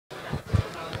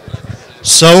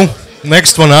So,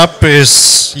 next one up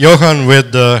is Johan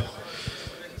with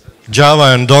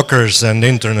Java and Dockers and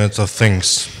Internet of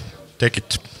Things. Take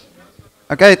it.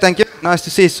 Okay, thank you. Nice to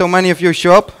see so many of you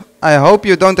show up. I hope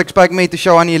you don't expect me to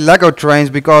show any Lego trains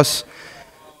because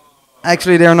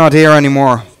actually they're not here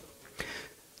anymore.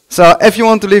 So if you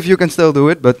want to leave, you can still do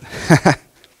it, but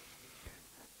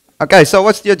okay, so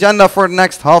what's the agenda for the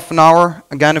next half an hour?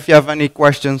 Again, if you have any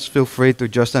questions, feel free to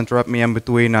just interrupt me in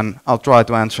between and I'll try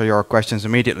to answer your questions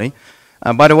immediately.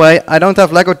 By the way, I don't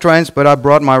have Lego trains, but I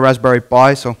brought my Raspberry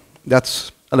Pi, so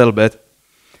that's a little bit.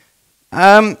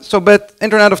 But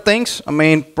Internet of Things, I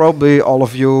mean, probably all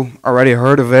of you already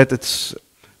heard of it. It's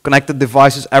connected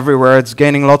devices everywhere. It's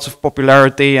gaining lots of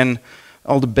popularity and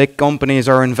all the big companies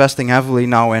are investing heavily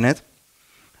now in it.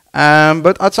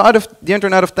 But outside of the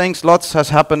Internet of Things, lots has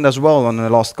happened as well in the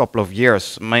last couple of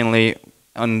years, mainly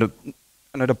under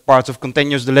the parts of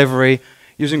continuous delivery,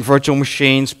 using virtual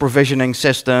machines, provisioning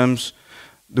systems,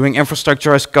 doing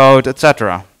infrastructure as code,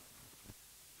 etc.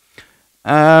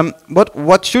 But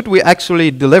what should we actually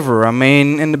deliver? I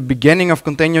mean, in the beginning of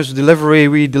continuous delivery,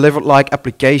 we delivered like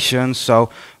applications.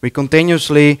 So we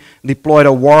continuously deployed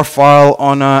a WAR file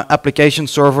on an application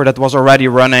server that was already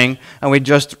running, and we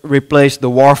just replaced the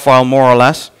WAR file more or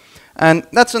less. And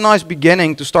that's a nice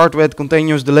beginning to start with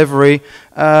continuous delivery.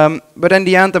 But in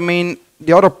the end, I mean,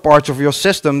 the other parts of your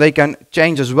system, they can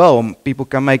change as well. People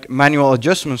can make manual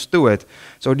adjustments to it.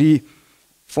 So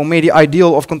for me, the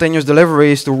ideal of continuous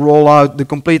delivery is to roll out the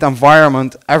complete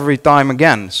environment every time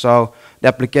again. So the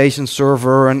application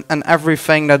server and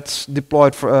everything that's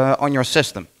deployed on your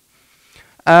system.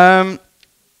 And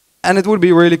it would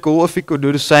be really cool if we could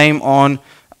do the same on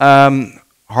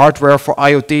hardware for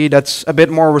IoT that's a bit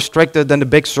more restricted than the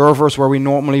big servers where we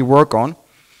normally work on.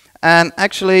 And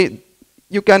actually,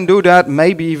 you can do that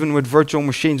maybe even with virtual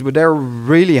machines, but they're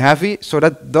really heavy, so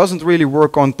that doesn't really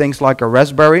work on things like a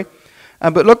Raspberry.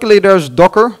 But luckily there's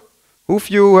Docker. Who of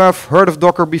you have heard of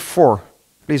Docker before?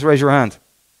 Please raise your hand.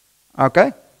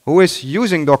 Okay. Who is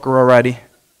using Docker already?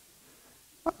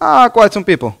 Quite some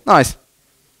people. Nice.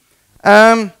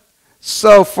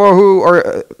 So for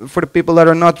the people that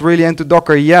are not really into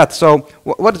Docker yet, so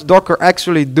what is Docker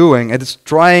actually doing? It is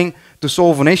trying to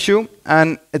solve an issue,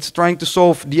 and it's trying to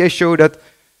solve the issue that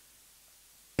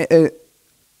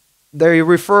they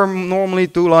refer normally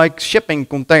to like shipping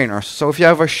containers. So if you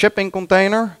have a shipping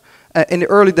container, in the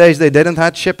early days they didn't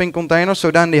have shipping containers, so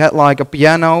then they had like a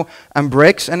piano and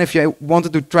bricks, and if you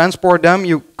wanted to transport them,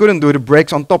 you couldn't do the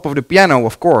bricks on top of the piano,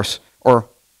 of course. Or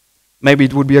maybe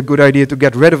it would be a good idea to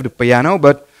get rid of the piano,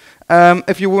 but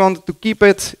if you wanted to keep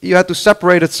it, you had to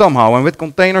separate it somehow. And with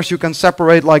containers you can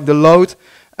separate like the load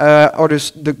or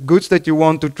the goods that you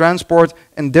want to transport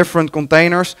in different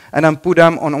containers and then put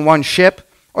them on one ship.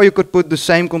 Or you could put the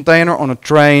same container on a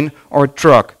train or a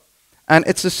truck. And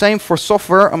it's the same for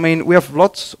software. I mean, we have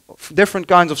lots of different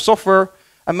kinds of software.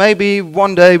 And maybe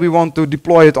one day we want to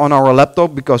deploy it on our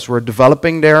laptop because we're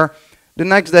developing there. The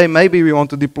next day maybe we want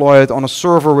to deploy it on a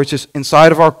server which is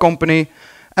inside of our company.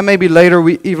 And maybe later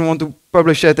we even want to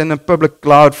publish it in a public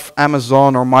cloud,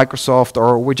 Amazon or Microsoft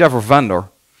or whichever vendor.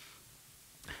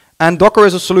 And Docker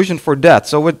is a solution for that.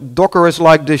 So with Docker is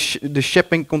like the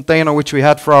shipping container which we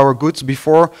had for our goods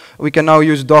before. We can now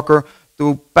use Docker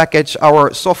to package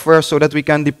our software so that we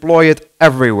can deploy it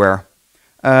everywhere.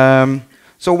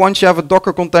 So once you have a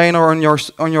Docker container on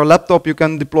your laptop, you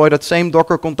can deploy that same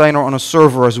Docker container on a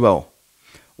server as well.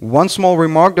 One small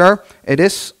remark there, it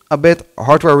is a bit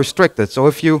hardware restricted. So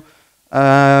if you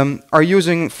are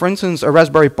using, for instance, a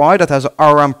Raspberry Pi that has an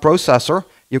ARM processor,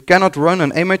 you cannot run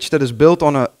an image that is built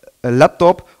on a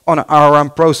laptop on an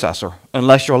ARM processor,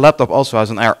 unless your laptop also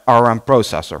has an ARM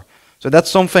processor. So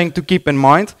that's something to keep in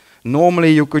mind.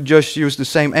 Normally you could just use the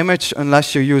same image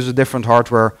unless you use a different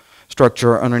hardware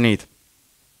structure underneath.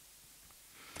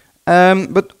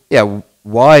 But yeah,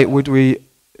 why would we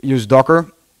use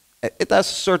Docker? It has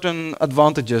certain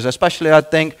advantages, especially I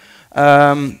think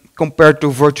compared to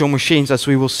virtual machines, as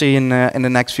we will see in the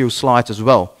next few slides as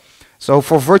well. So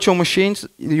for virtual machines,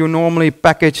 you normally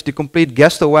package the complete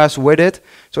guest OS with it.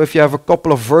 So if you have a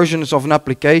couple of versions of an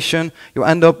application, you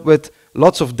end up with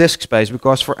lots of disk space,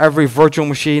 because for every virtual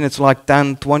machine it's like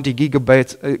 10, 20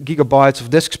 gigabytes of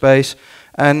disk space.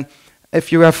 And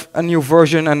if you have a new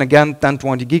version and again 10,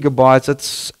 20 gigabytes,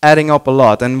 it's adding up a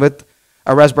lot. And with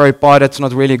a Raspberry Pi, that's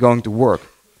not really going to work.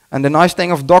 And the nice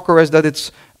thing of Docker is that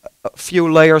it's a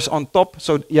few layers on top.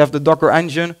 So you have the Docker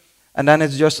engine, and then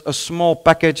it's just a small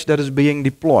package that is being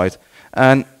deployed.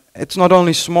 And it's not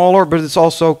only smaller, but it's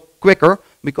also quicker,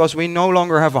 because we no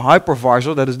longer have a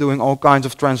hypervisor that is doing all kinds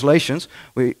of translations.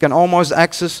 We can almost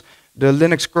access the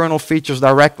Linux kernel features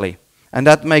directly. And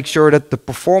that makes sure that the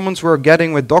performance we're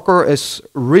getting with Docker is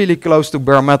really close to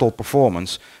bare metal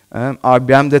performance.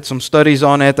 IBM did some studies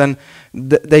on it, and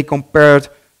they compared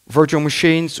virtual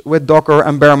machines with Docker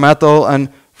and bare metal, and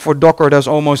for Docker there's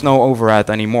almost no overhead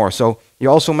anymore. So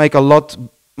you also make a lot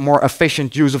more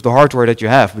efficient use of the hardware that you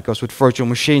have, because with virtual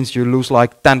machines you lose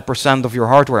like 10% of your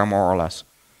hardware more or less.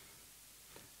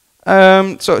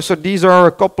 So these are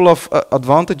a couple of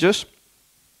advantages.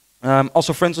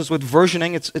 Also, for instance, with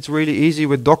versioning, it's really easy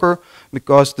with Docker,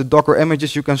 because the Docker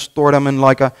images, you can store them in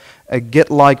like a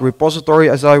Git-like repository,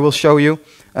 as I will show you,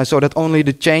 so that only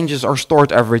the changes are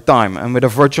stored every time. And with a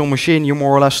virtual machine, you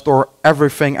more or less store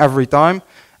everything every time.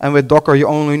 And with Docker, you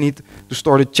only need to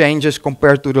store the changes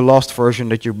compared to the last version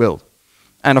that you built.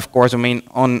 And of course, I mean,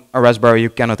 on a Raspberry,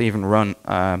 you cannot even run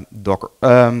Docker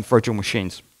virtual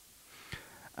machines.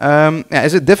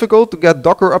 Is it difficult to get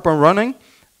Docker up and running?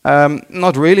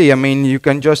 Not really. I mean, you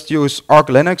can just use Arch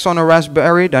Linux on a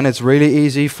Raspberry, then it's really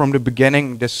easy from the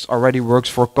beginning. This already works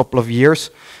for a couple of years.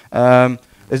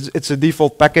 It's a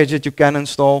default package that you can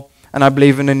install, and I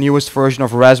believe in the newest version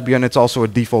of Raspbian, it's also a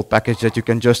default package that you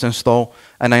can just install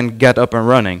and then get up and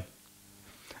running.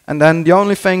 And then the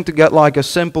only thing to get like a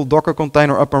simple Docker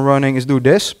container up and running is do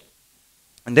this.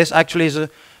 And this actually is a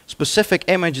specific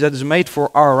image that is made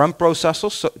for ARM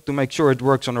processors, so to make sure it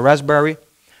works on a Raspberry.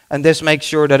 And this makes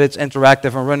sure that it's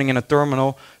interactive and running in a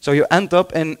terminal. So you end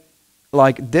up in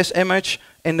like this image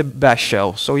in the bash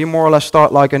shell. So you more or less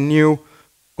start like a new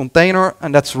container,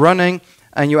 and that's running,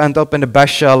 and you end up in the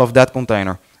bash shell of that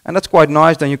container. And that's quite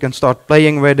nice. Then you can start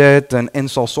playing with it and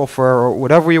install software or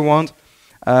whatever you want.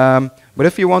 But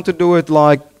if you want to do it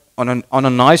like on a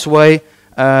nice way,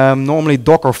 normally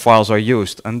Docker files are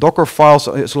used. And Docker files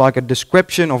is like a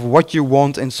description of what you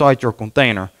want inside your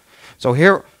container. So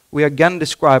here we again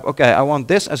describe, okay, I want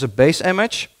this as a base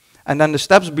image, and then the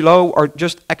steps below are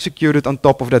just executed on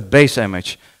top of that base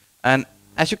image. And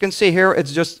as you can see here,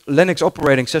 it's just Linux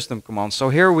operating system commands. So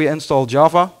here we install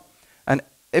Java, and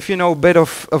if you know a bit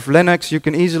of Linux, you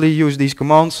can easily use these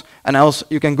commands, and else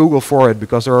you can Google for it,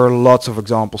 because there are lots of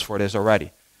examples for this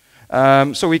already.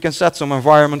 So we can set some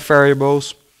environment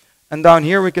variables, and down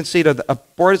here we can see that a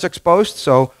port is exposed,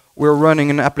 so we're running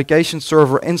an application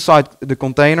server inside the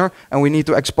container, and we need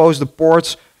to expose the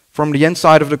ports from the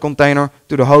inside of the container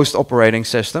to the host operating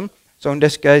system. So in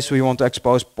this case, we want to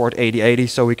expose port 8080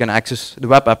 so we can access the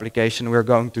web application we're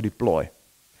going to deploy.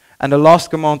 And the last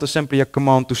command is simply a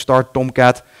command to start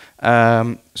Tomcat,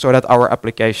 so that our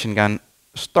application can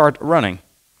start running.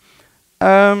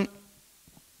 I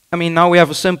mean, now we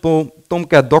have a simple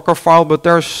Tomcat Docker file, but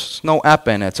there's no app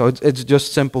in it, so it's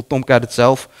just simple Tomcat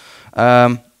itself.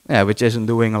 Which isn't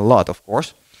doing a lot, of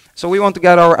course. So we want to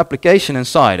get our application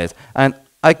inside it. And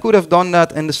I could have done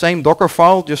that in the same Docker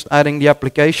file, just adding the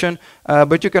application.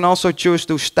 But you can also choose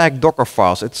to stack Docker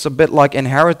files. It's a bit like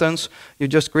inheritance. You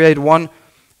just create one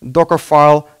Docker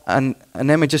file, and an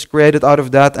image is created out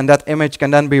of that. And that image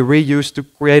can then be reused to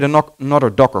create another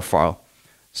Docker file.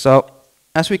 So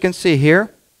as we can see here,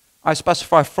 I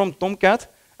specify from Tomcat.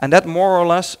 And that more or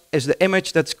less is the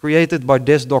image that's created by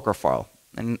this Docker file.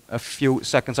 In a few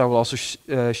seconds I will also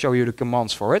show you the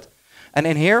commands for it. And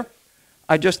in here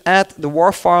I just add the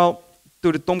WAR file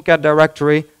to the Tomcat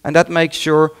directory, and that makes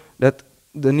sure that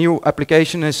the new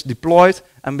application is deployed.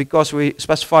 And because we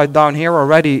specified down here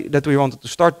already that we wanted to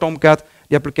start Tomcat,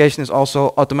 the application is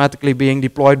also automatically being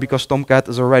deployed because Tomcat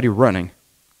is already running.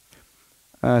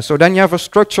 So then you have a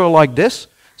structure like this.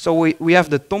 So we have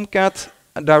the Tomcat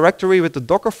directory with the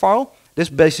Docker file. This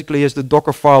basically is the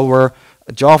Docker file where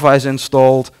Java is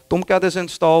installed, Tomcat is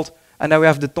installed, and then we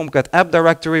have the Tomcat app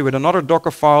directory with another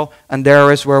Docker file, and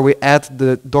there is where we add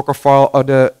the Docker file or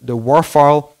the WAR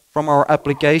file from our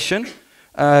application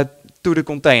to the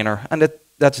container, and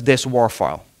that's this WAR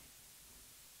file.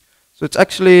 So it's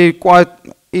actually quite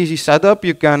easy setup.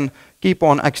 You can keep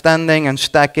on extending and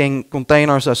stacking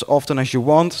containers as often as you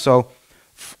want. So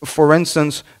for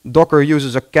instance, Docker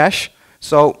uses a cache.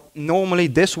 So normally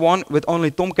this one with only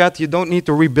Tomcat, you don't need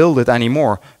to rebuild it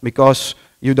anymore because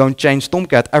you don't change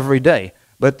Tomcat every day.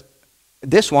 But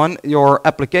this one, your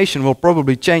application will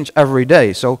probably change every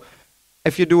day. So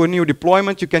if you do a new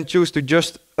deployment, you can choose to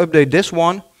just update this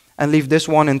one and leave this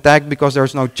one intact because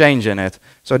there's no change in it.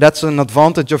 So that's an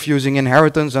advantage of using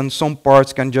inheritance, and some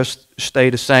parts can just stay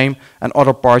the same and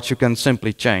other parts you can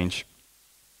simply change.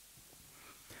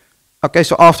 Okay,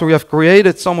 so after we have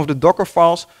created some of the Docker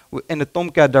files in the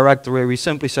Tomcat directory, we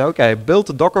simply say, okay, build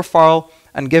a Docker file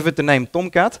and give it the name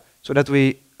Tomcat, so that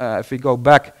we, if we go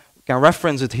back, we can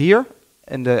reference it here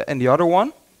in the other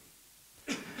one.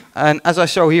 And as I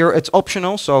show here, it's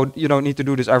optional, so you don't need to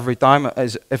do this every time.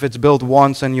 As if it's built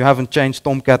once and you haven't changed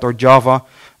Tomcat or Java,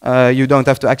 you don't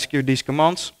have to execute these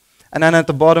commands. And then at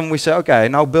the bottom we say, okay,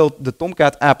 now build the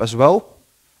Tomcat app as well,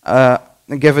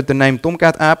 and give it the name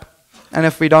Tomcat app. And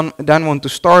if we then want to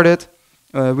start it,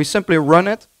 we simply run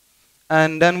it,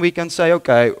 and then we can say,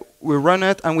 okay, we run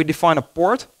it and we define a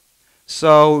port.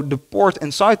 So the port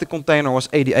inside the container was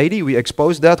 8080. We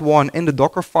exposed that one in the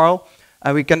Docker file,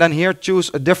 and we can then here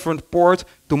choose a different port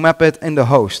to map it in the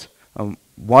host.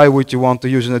 Why would you want to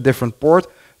use a different port?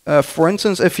 For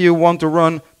instance, if you want to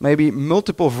run maybe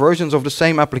multiple versions of the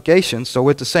same application, so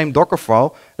with the same Docker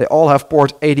file, they all have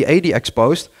port 8080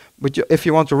 exposed, but if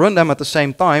you want to run them at the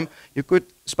same time, you could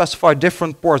specify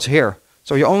different ports here.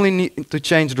 So you only need to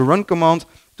change the run command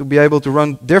to be able to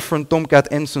run different Tomcat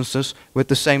instances with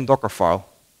the same Docker file.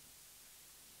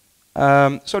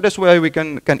 So this way we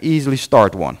can easily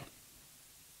start one.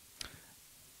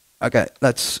 Okay,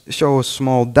 let's show a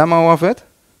small demo of it.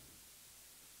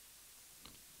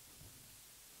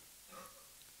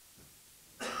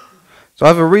 So I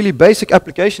have a really basic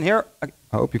application here.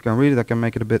 I hope you can read it. I can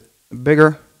make it a bit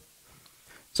bigger.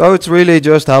 So it's really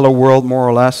just hello world, more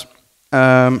or less.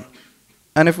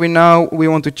 And if we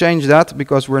want to change that,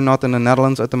 because we're not in the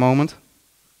Netherlands at the moment.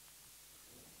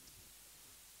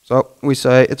 So we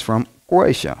say it's from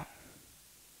Croatia.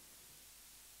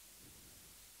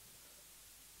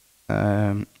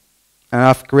 And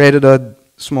I've created a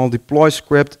small deploy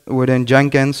script within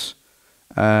Jenkins,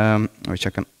 which I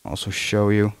can also show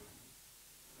you.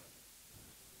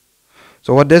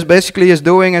 So what this basically is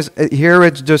doing is, here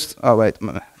it's just, oh wait,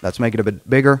 let's make it a bit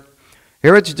bigger.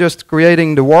 Here it's just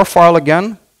creating the WAR file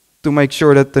again to make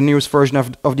sure that the newest version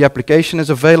of the application is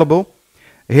available.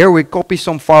 Here we copy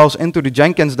some files into the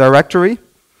Jenkins directory,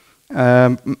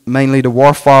 mainly the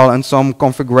WAR file and some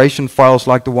configuration files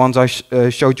like the ones I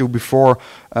showed you before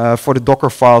for the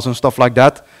Docker files and stuff like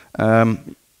that.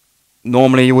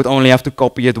 Normally you would only have to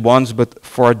copy it once, but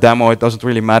for a demo it doesn't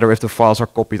really matter if the files are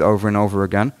copied over and over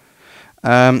again.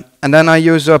 And then I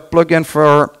use a plugin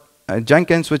for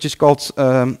Jenkins, which is called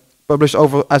Publish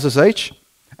over SSH.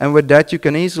 And with that you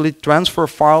can easily transfer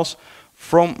files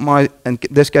from in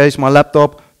this case, my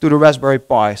laptop to the Raspberry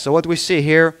Pi. So what we see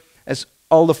here is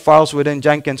all the files within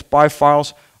Jenkins Pi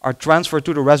files are transferred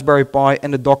to the Raspberry Pi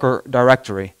in the Docker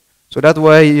directory. So that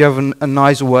way you have a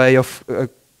nice way of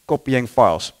copying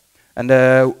files. And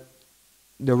the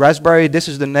Raspberry, this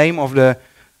is the name of the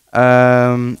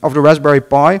Raspberry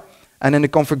Pi. And in the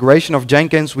configuration of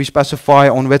Jenkins, we specify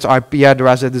on which IP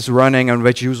address it is running and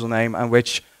which username and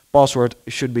which password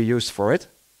should be used for it.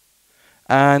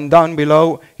 And down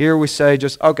below, here we say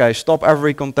just, okay, stop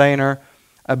every container,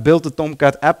 build the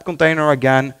Tomcat app container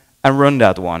again, and run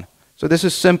that one. So this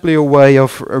is simply a way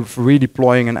of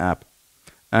redeploying an app.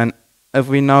 And if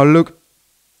we now look,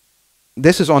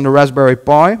 this is on the Raspberry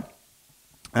Pi.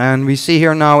 And we see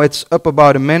here now it's up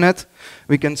about a minute.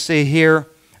 We can see here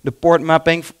the port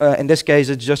mapping. In this case,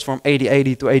 it's just from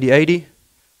 8080 to 8080.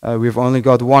 We've only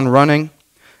got one running.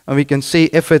 And we can see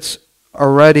if it's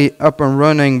already up and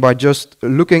running by just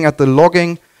looking at the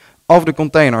logging of the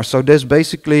container. So this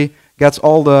basically gets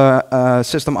all the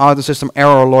system out, the system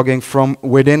error logging from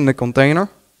within the container.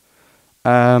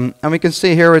 And we can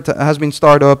see here it has been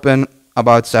started up in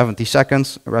about 70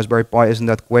 seconds. Raspberry Pi isn't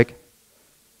that quick.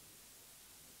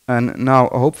 And now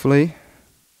hopefully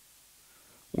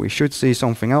we should see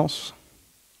something else.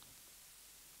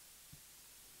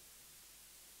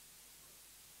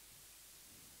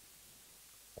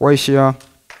 Croatia.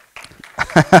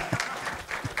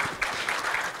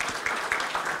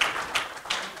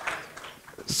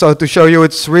 So to show you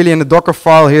it's really in the Docker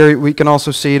file here, we can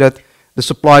also see that the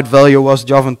supplied value was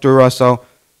Javantura, so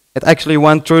it actually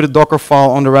went through the Docker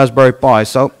file on the Raspberry Pi.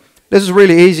 So this is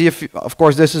really easy. Of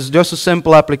course, this is just a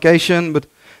simple application, but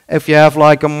if you have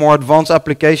like a more advanced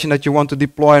application that you want to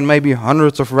deploy and maybe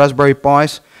hundreds of Raspberry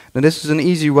Pis, then this is an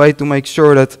easy way to make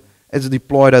sure that it's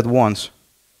deployed at once.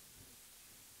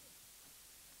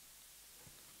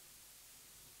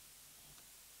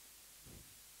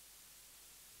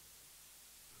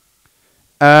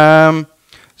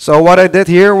 So what I did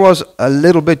here was a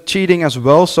little bit cheating as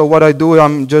well. So what I do,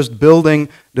 I'm just building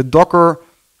the Docker,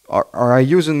 or I'm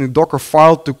using the Docker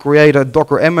file to create a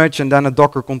Docker image and then a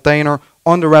Docker container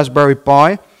on the Raspberry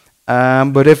Pi.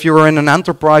 But if you're in an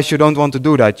enterprise, you don't want to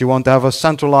do that. You want to have a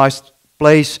centralized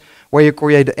place where you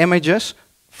create the images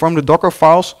from the Docker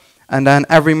files, and then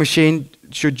every machine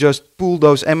should just pull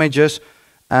those images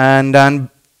and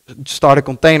then start a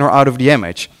container out of the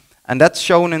image. And that's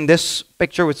shown in this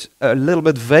picture. It's a little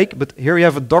bit vague, but here you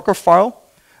have a Docker file.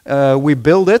 We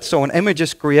build it, so an image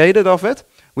is created of it.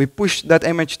 we push that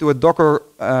image to a Docker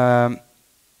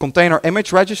container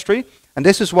image registry. And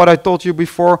this is what I told you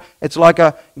before. It's like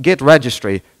a Git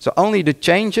registry. So only the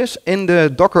changes in the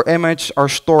Docker image are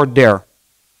stored there.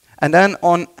 And then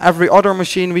on every other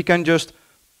machine, we can just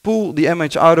pull the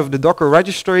image out of the Docker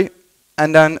registry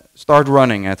and then start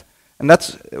running it. And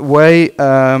that's a way,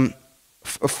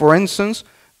 for instance,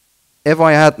 if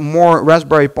I had more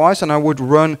Raspberry Pis and I would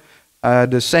run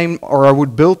the same, or I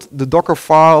would build the Docker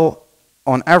file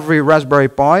on every Raspberry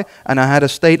Pi, and I had a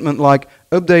statement like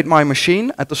update my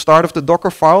machine at the start of the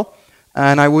Docker file,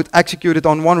 and I would execute it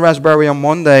on one Raspberry on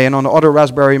Monday and on the other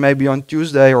Raspberry maybe on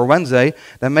Tuesday or Wednesday,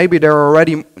 then maybe there are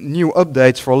already new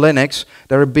updates for Linux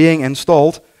that are being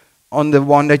installed on the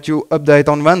one that you update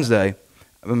on Wednesday.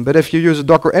 But if you use a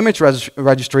Docker image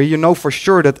registry, you know for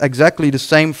sure that exactly the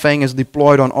same thing is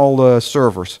deployed on all the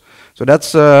servers. So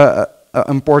that's an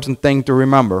important thing to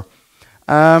remember.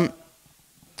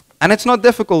 And it's not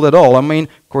difficult at all. I mean,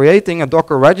 creating a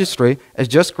Docker registry is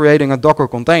just creating a Docker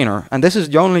container. And this is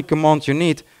the only command you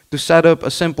need to set up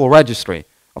a simple registry.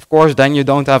 Of course, then you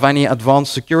don't have any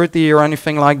advanced security or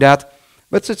anything like that.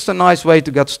 But it's a nice way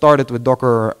to get started with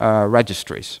Docker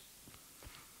registries.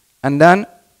 And then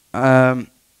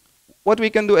what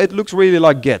we can do, it looks really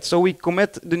like Git. So we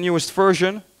commit the newest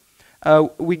version.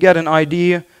 We get an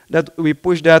ID that we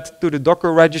push that to the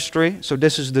Docker registry. So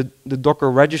this is the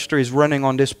Docker registry is running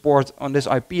on this port, on this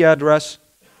IP address.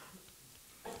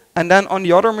 And then on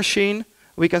the other machine,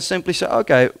 we can simply say,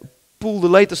 okay, pull the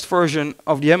latest version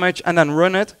of the image and then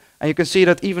run it. And you can see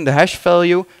that even the hash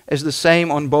value is the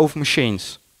same on both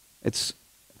machines. It's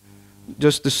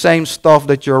just the same stuff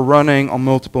that you're running on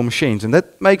multiple machines. And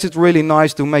that makes it really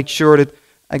nice to make sure that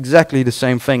exactly the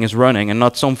same thing is running and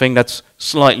not something that's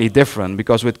slightly different,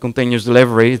 because with continuous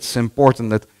delivery it's important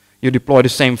that you deploy the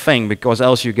same thing, because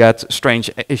else you get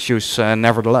strange issues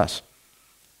nevertheless.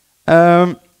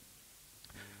 So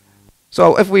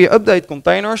if we update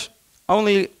containers,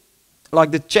 only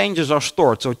like the changes are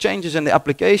stored. So changes in the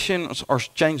applications or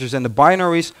changes in the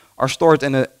binaries are stored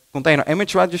in a container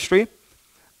image registry.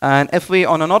 And if we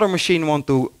on another machine want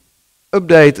to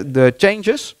update the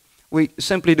changes, we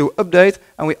simply do update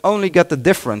and we only get the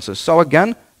differences. So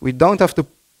again, we don't have to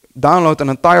download an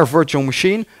entire virtual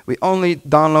machine, we only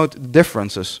download the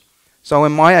differences. So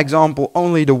in my example,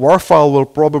 only the WAR file will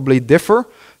probably differ.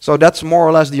 So that's more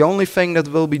or less the only thing that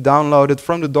will be downloaded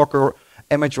from the Docker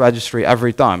image registry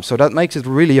every time. So that makes it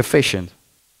really efficient.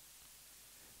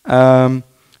 And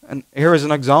here is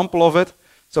an example of it.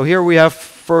 So here we have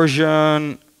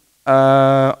version,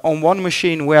 on one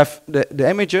machine we have the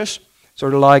images. So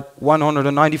they're like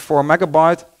 194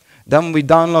 megabyte. Then we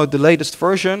download the latest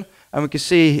version, and we can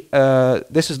see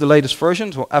this is the latest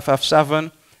version, so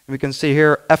FF7. We can see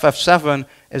here FF7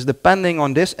 is depending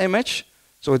on this image,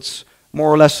 so it's more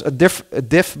or less a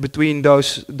diff between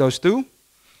those two.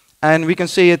 And we can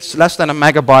see it's less than a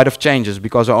megabyte of changes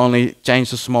because I only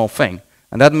changed a small thing,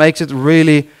 and that makes it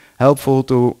really helpful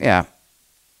to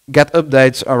get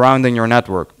updates around in your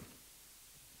network.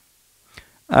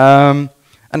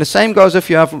 And the same goes if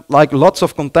you have like lots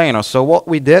of containers. So what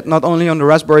we did, not only on the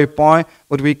Raspberry Pi,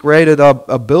 but we created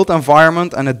a build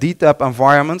environment and a DTAP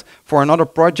environment for another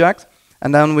project.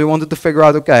 And then we wanted to figure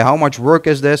out, okay, how much work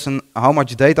is this and how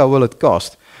much data will it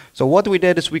cost? So what we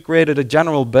did is we created a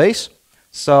general base.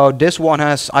 So this one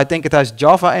has, I think it has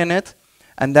Java in it.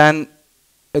 And then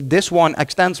this one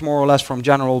extends more or less from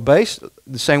general base,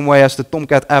 the same way as the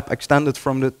Tomcat app extended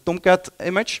from the Tomcat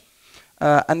image.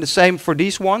 And the same for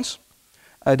these ones.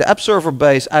 The app server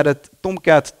base added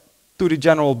Tomcat to the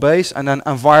general base, and then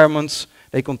environments,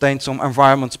 they contain some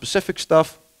environment specific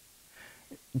stuff.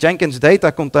 Jenkins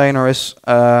data container is,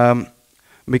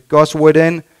 because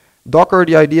within Docker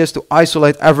the idea is to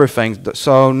isolate everything.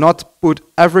 So not put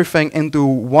everything into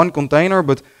one container,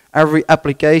 but every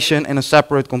application in a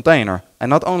separate container. And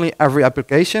not only every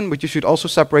application, but you should also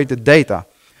separate the data.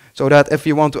 So that if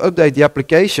you want to update the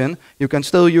application, you can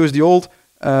still use the old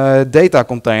data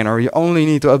container. You only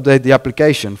need to update the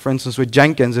application. For instance, with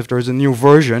Jenkins, if there's a new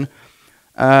version,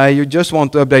 you just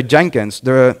want to update Jenkins.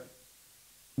 The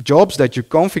jobs that you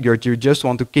configured, you just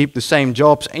want to keep the same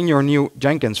jobs in your new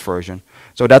Jenkins version.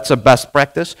 So that's a best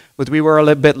practice, but we were a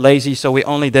little bit lazy, so we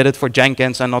only did it for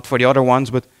Jenkins and not for the other ones.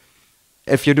 But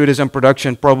if you do this in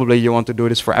production, probably you want to do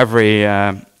this for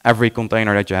every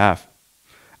container that you have.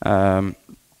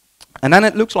 And then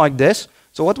it looks like this.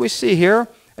 So what we see here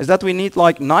is that we need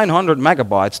like 900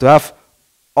 megabytes to have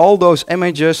all those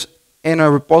images in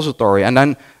a repository. And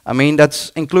then, I mean,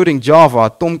 that's including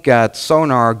Java, Tomcat,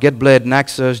 Sonar, GitBlid,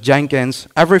 Nexus, Jenkins,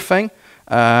 everything.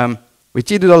 We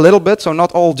cheated a little bit, so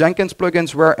not all Jenkins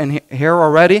plugins were in here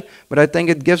already, but I think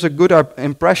it gives a good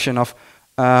impression of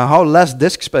how less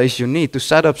disk space you need to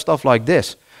set up stuff like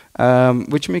this,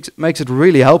 which makes it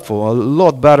really helpful, a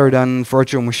lot better than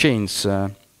virtual machines.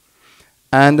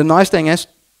 And the nice thing is,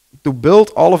 to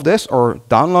build all of this, or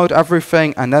download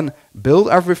everything, and then build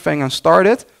everything and start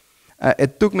it,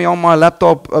 it took me on my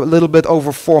laptop a little bit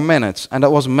over 4 minutes, and that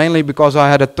was mainly because I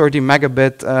had a 30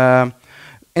 megabit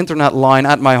internet line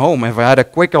at my home. If I had a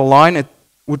quicker line, it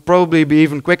would probably be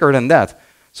even quicker than that.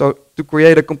 So to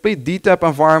create a complete DTAP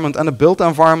environment and a build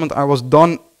environment, I was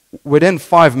done within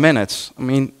 5 minutes. I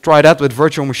mean, try that with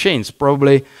virtual machines.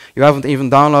 Probably you haven't even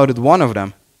downloaded one of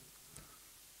them.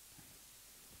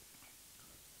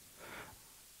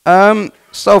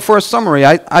 So for a summary,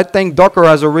 I think Docker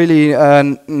has a really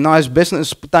nice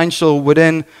business potential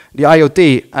within the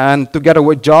IoT, and together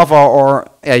with Java, or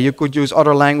you could use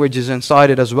other languages inside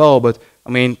it as well, but I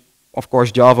mean, of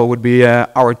course Java would be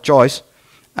our choice.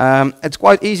 It's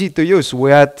quite easy to use.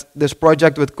 We had this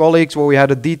project with colleagues where we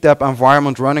had a DTAP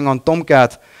environment running on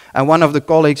Tomcat, and one of the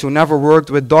colleagues who never worked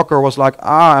with Docker was like,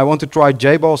 I want to try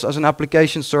JBoss as an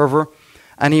application server.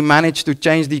 And he managed to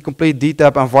change the complete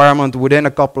DTAP environment within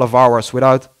a couple of hours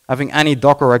without having any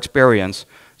Docker experience.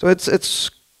 So it's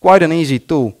quite an easy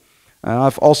tool.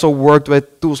 I've also worked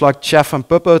with tools like Chef and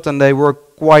Puppet, and they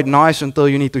work quite nice until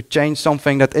you need to change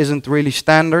something that isn't really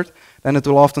standard. Then it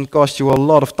will often cost you a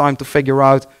lot of time to figure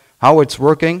out how it's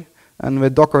working. And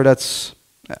with Docker, that's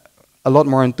a lot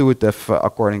more intuitive,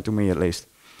 according to me at least.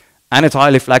 And it's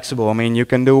highly flexible. I mean, you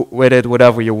can do with it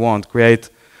whatever you want. Create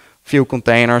few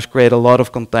containers, create a lot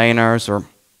of containers, or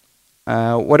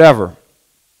whatever.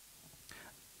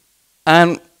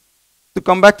 And to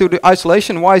come back to the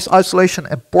isolation, why is isolation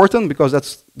important? Because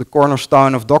that's the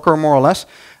cornerstone of Docker, more or less.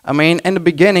 I mean, in the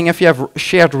beginning, if you have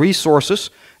shared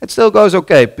resources, it still goes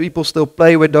okay. People still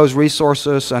play with those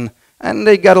resources, and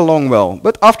they get along well.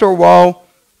 But after a while,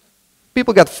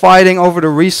 people get fighting over the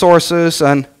resources,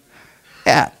 and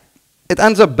yeah, it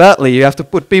ends up badly. You have to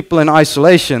put people in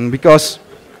isolation, because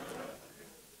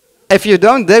if you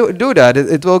don't do that,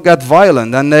 it will get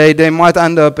violent, and they might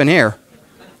end up in here.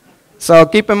 So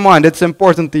keep in mind, it's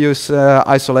important to use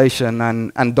isolation,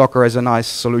 and Docker is a nice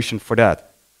solution for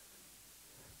that.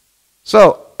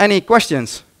 So, any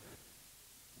questions?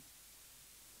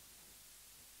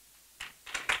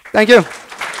 Thank you.